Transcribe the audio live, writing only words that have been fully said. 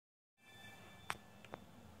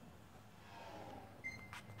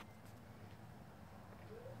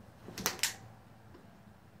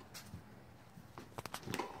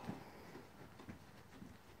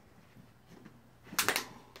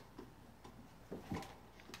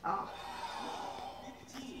Oh.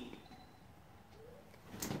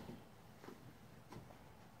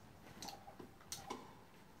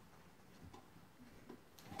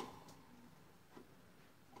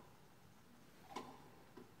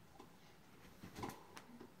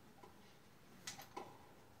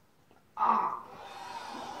 Ah.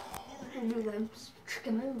 I knew them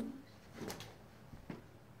tricky moves.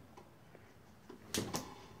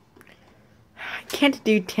 I can't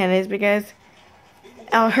do tennis because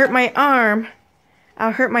I'll hurt my arm.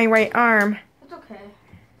 I'll hurt my right arm. It's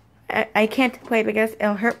okay. I can't play because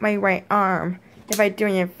it'll hurt my right arm if I'm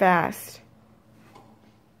doing it fast.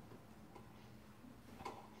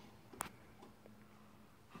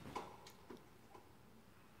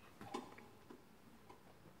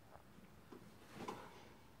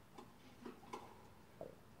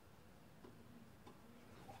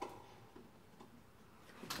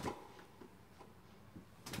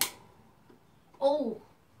 Oh.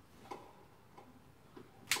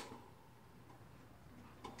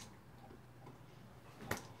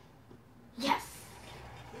 Yes.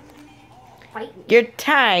 Fight me. You're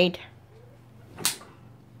tied.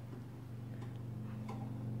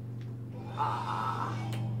 Ah.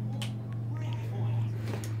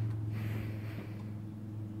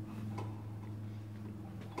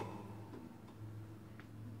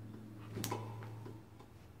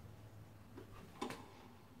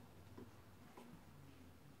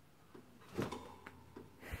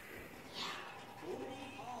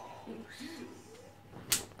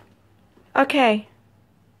 Okay.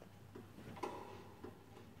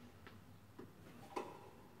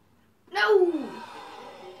 No.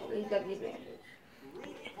 He's got the advantage.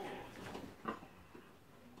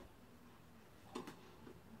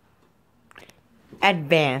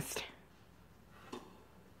 Advanced.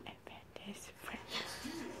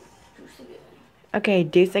 Okay,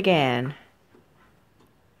 deuce again.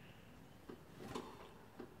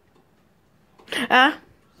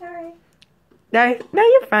 Sorry. No,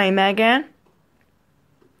 you're fine, Megan.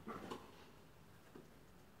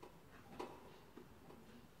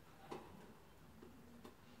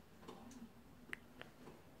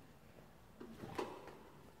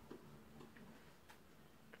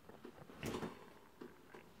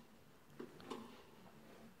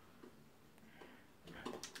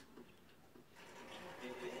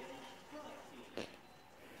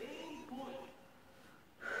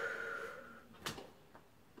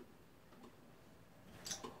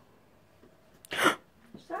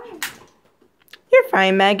 Sorry. You're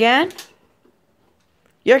fine, Megan.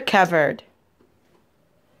 You're covered.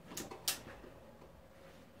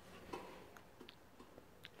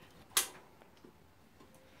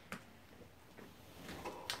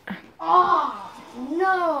 Oh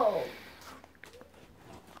no.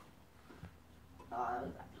 Oh, that was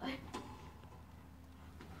a bad play.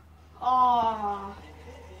 Oh.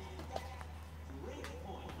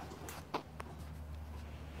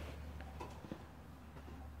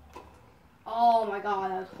 Oh my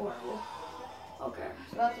god, that was horrible. Okay,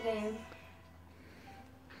 so that's a game.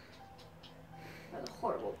 That was a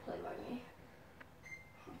horrible play by me.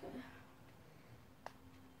 Okay.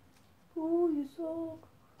 Ooh, you suck.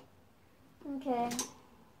 Okay.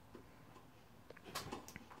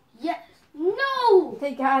 Yes. No!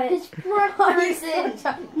 They got it. His front person.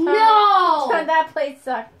 No! No! That play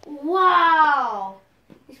sucked. Wow!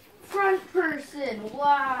 His front person.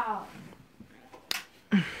 Wow.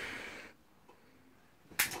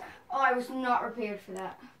 Oh, I was not prepared for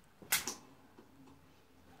that.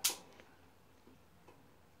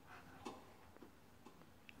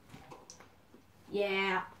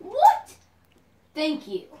 Yeah. What? Thank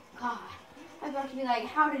you. God. I was about to be like,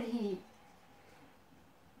 how did he?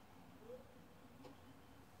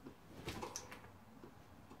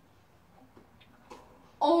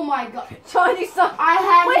 Oh my god. Sean, you suck. I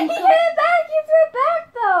had Wait, him he hit so- it back. You threw it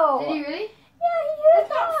back, though. Did he really? Yeah, he hit That's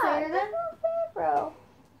it not back. fair, then. That's not fair, bro.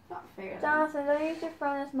 Not fair. then. Jonathan, don't use your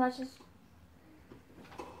phone as much as...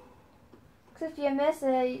 Because if you miss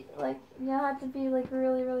it, like, you'll have to be, like,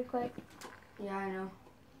 really, really quick. Yeah, I know.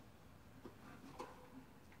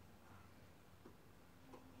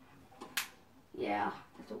 Yeah,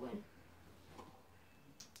 that's a win.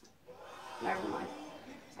 Never mind.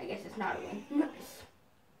 I guess it's not a win.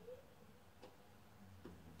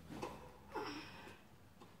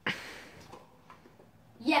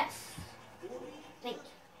 Yes. Thank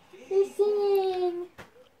you. He's singing.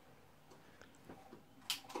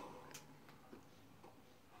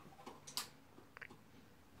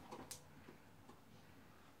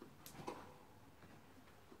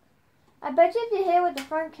 I bet you if you hit it with the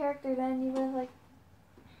front character, then you would have, like...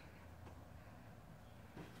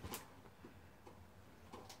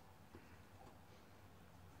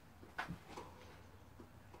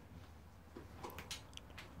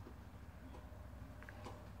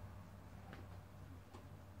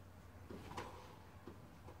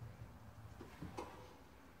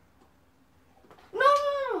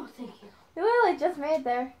 just made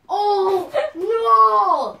there. Oh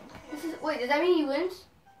no! Wait, does that mean he wins?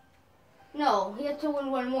 No, he has to win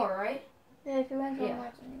one more, right? Yeah, if he wins one Yeah.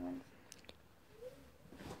 more, then he wins.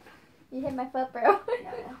 You hit my foot, bro.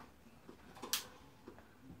 Yeah.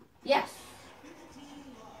 Yes.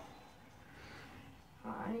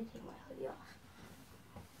 Oh, I need to take my hoodie off.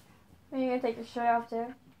 Are you gonna take your shirt off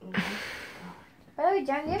too? Mhm. By the way,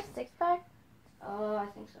 John, do you have a 6-pack? I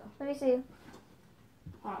think so. Let me see.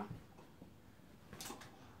 Hold on.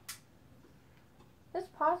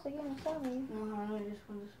 Just pause again and show me. No, hold on, let me just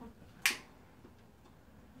win this one.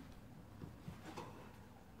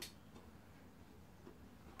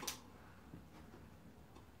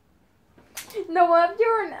 No, what if you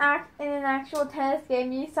were in an actual tennis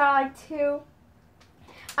game, you saw like two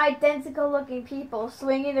identical looking people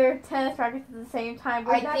swinging their tennis rackets at the same time?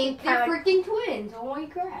 I think they're freaking twins. Oh my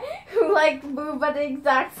crap. who like move at the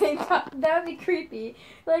exact same time. That would be creepy.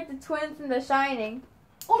 Like the twins from The Shining.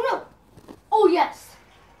 Oh no! Oh yes!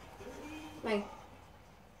 Like,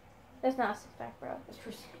 That's not a 6-pack, bro. that's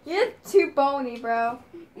for You're too bony, bro.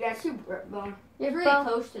 yeah, super bone. You're It's really bone-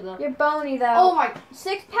 close to them. You're bony though. Oh my!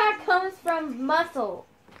 6-pack comes from muscle.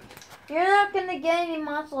 You're not gonna get any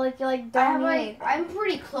muscle if you like don't eat. I'm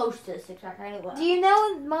pretty close to the 6-pack. I know what. Do you know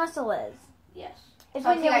what muscle is? Yes. It's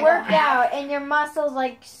when Something you I work don't have. out and your muscles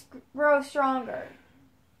like grow stronger.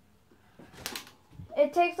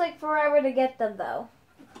 It takes like forever to get them though.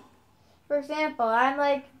 For example, I'm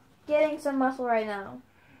like getting some muscle right now.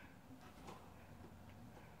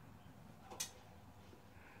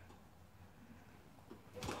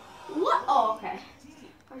 What? Oh, okay.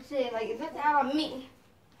 I was saying, like, if that's out on me.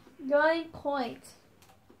 Going point.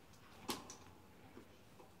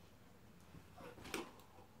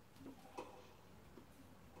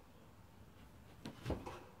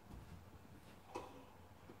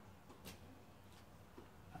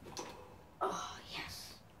 Oh,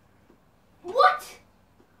 yes. What?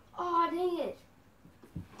 Oh, dang it.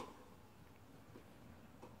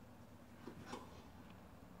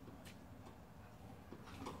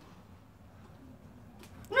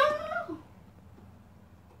 No, no, no.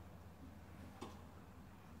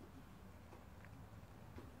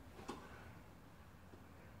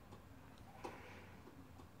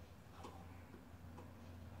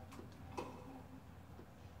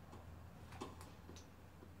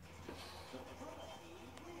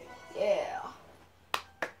 Yeah.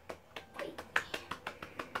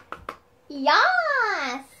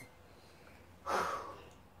 Yes.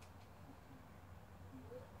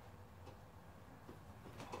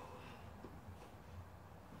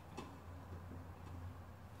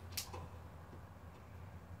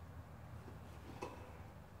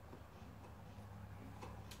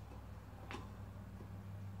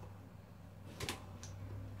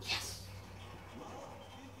 Yes.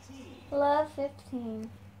 Love 15.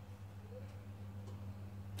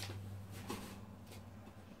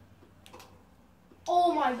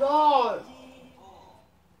 Oh my god.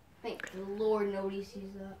 Thank the Lord nobody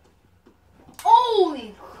sees that.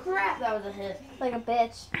 Holy crap, that was a hit. Like a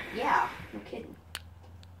bitch. Yeah, no kidding.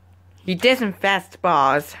 You did some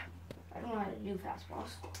fastballs. I don't know how to do fastballs.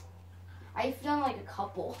 I've done like a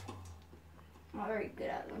couple. I'm not very good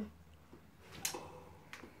at them.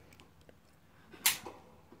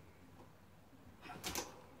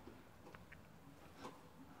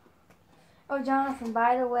 Oh, Jonathan,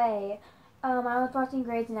 by the way, I was watching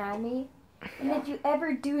Grey's Anatomy, and if you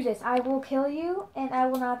ever do this, I will kill you, and I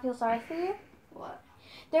will not feel sorry for you. What?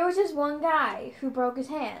 There was this one guy who broke his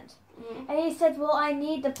hand, Mhm. and he said, well, I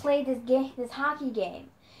need to play this hockey game.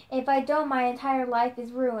 If I don't, my entire life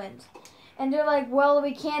is ruined. And they're like, well,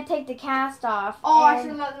 we can't take the cast off. Oh, I and should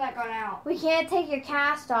have let that gone out. we can't take your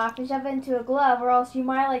cast off and shove it into a glove, or else you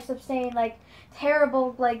might like sustain like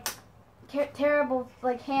terrible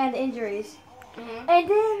hand injuries. Mhm. And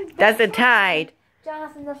then That's a tide.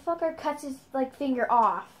 Jonathan, the fucker cuts his like finger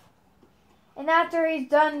off. And after he's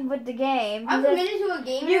done with the game, I'm he says, committed to a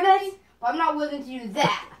game, You and guys- everything, but I'm not willing to do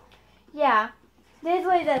that. yeah, this is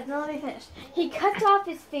what he does. No, let me finish. He cuts off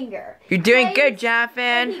his finger. You're doing good, And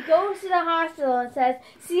Jonathan. he goes to the hospital and says,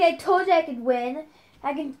 "See, I told you I could win.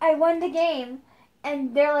 I won the game."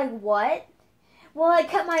 And they're like, "What?" Well, I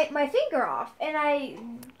cut my finger off and I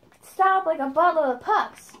stopped like a bottle of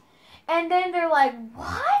pucks. And then they're like,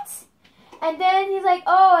 "What?" And then he's like,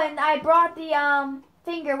 "Oh, and I brought the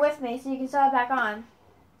finger with me so you can sew it back on."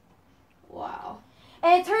 Wow.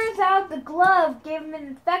 And it turns out the glove gave him an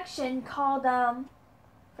infection called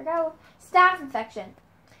staph infection.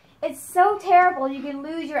 It's so terrible you can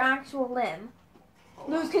lose your actual limb,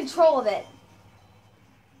 lose control of it.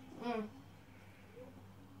 Mm.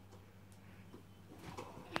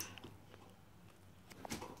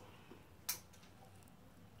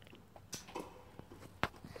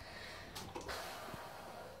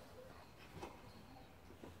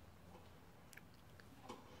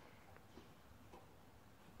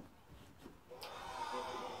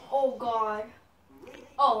 God.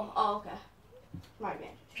 Oh, okay. My bad.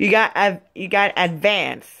 You got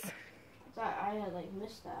advance. I had like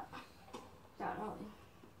missed that. Not knowing.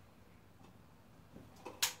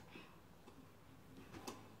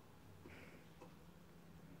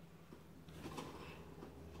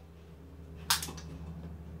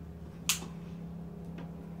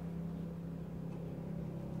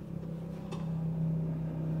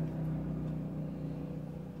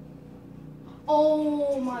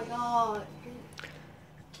 Oh my God.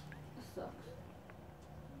 This sucks.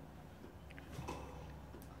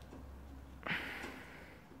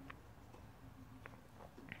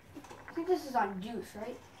 I think this is on juice,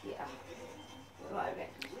 right? Yeah. My bad.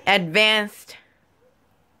 Advanced.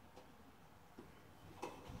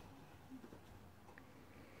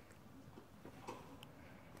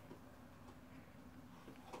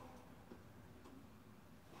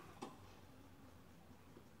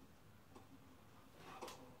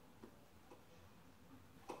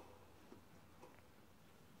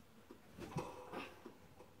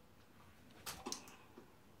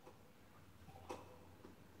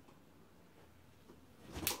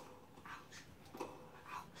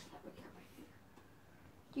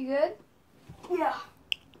 You good? Yeah.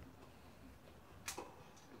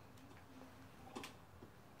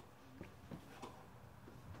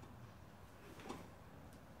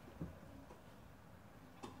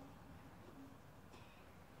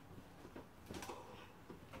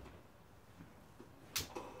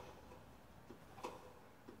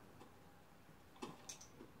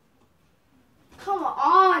 Come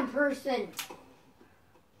on, person.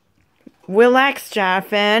 Relax,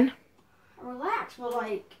 Jonathan. Relax, but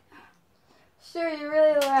like. Sure, you're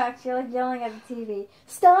really relaxed. You're like yelling at the TV.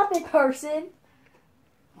 Stop it, person.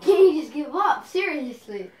 Can't you just give up?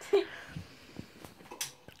 Seriously.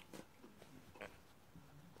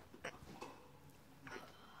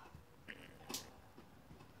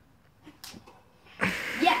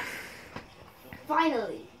 Yes.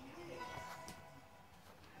 Finally.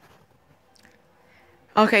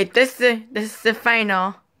 Okay, this is the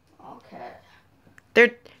final.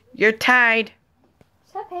 Okay. You're tied.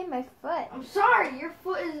 Stop hitting my foot. I'm sorry. Your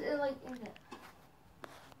foot is like in it.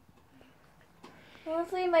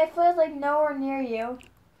 Honestly, my foot is like nowhere near you.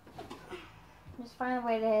 Just find a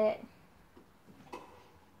way to hit it.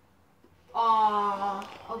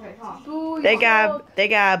 Okay, come on. Boo, They you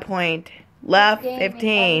got a point. Left Game means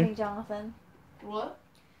 15. everything, Jonathan. What?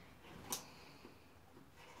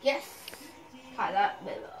 Yes. Tie that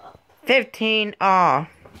bit up. 15 all.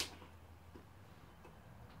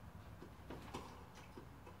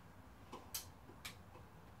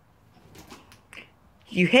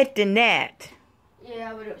 You hit the net.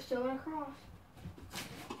 Yeah, but it was still gonna cross.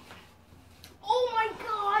 Oh my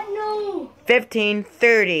God, no!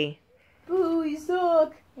 15-30. Boo, you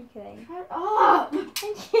suck. I'm kidding. Shut up! I'm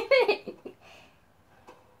kidding.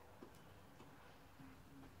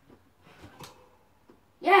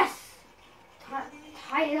 Yes!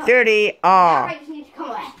 Tie it up. 30 Now all. I just need to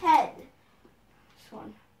come ahead. This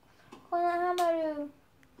one.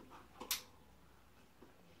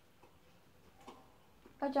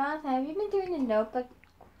 Oh, Jonathan, have you been doing the notebook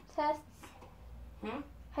tests? Hmm?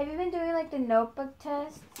 Have you been doing like the notebook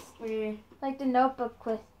tests? What do you mean? Like the notebook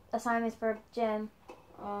quiz assignments for gym?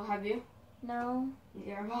 Have you? No.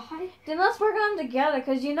 Neither have I. Then let's work on them together,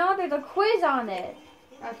 because you know there's a quiz on it.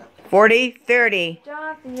 That's okay. 40-30.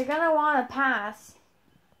 Jonathan, you're going to want to pass.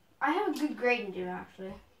 I have a good grade in gym,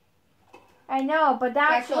 actually. I know, but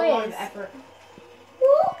that That's a lot of quiz. effort.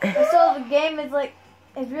 So the game is like,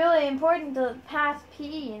 it's really important to pass PE,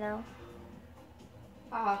 you know.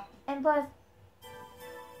 And plus,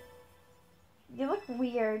 you look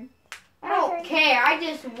weird. I don't care. I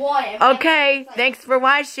just won it. Okay, thanks for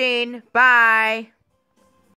watching. Bye.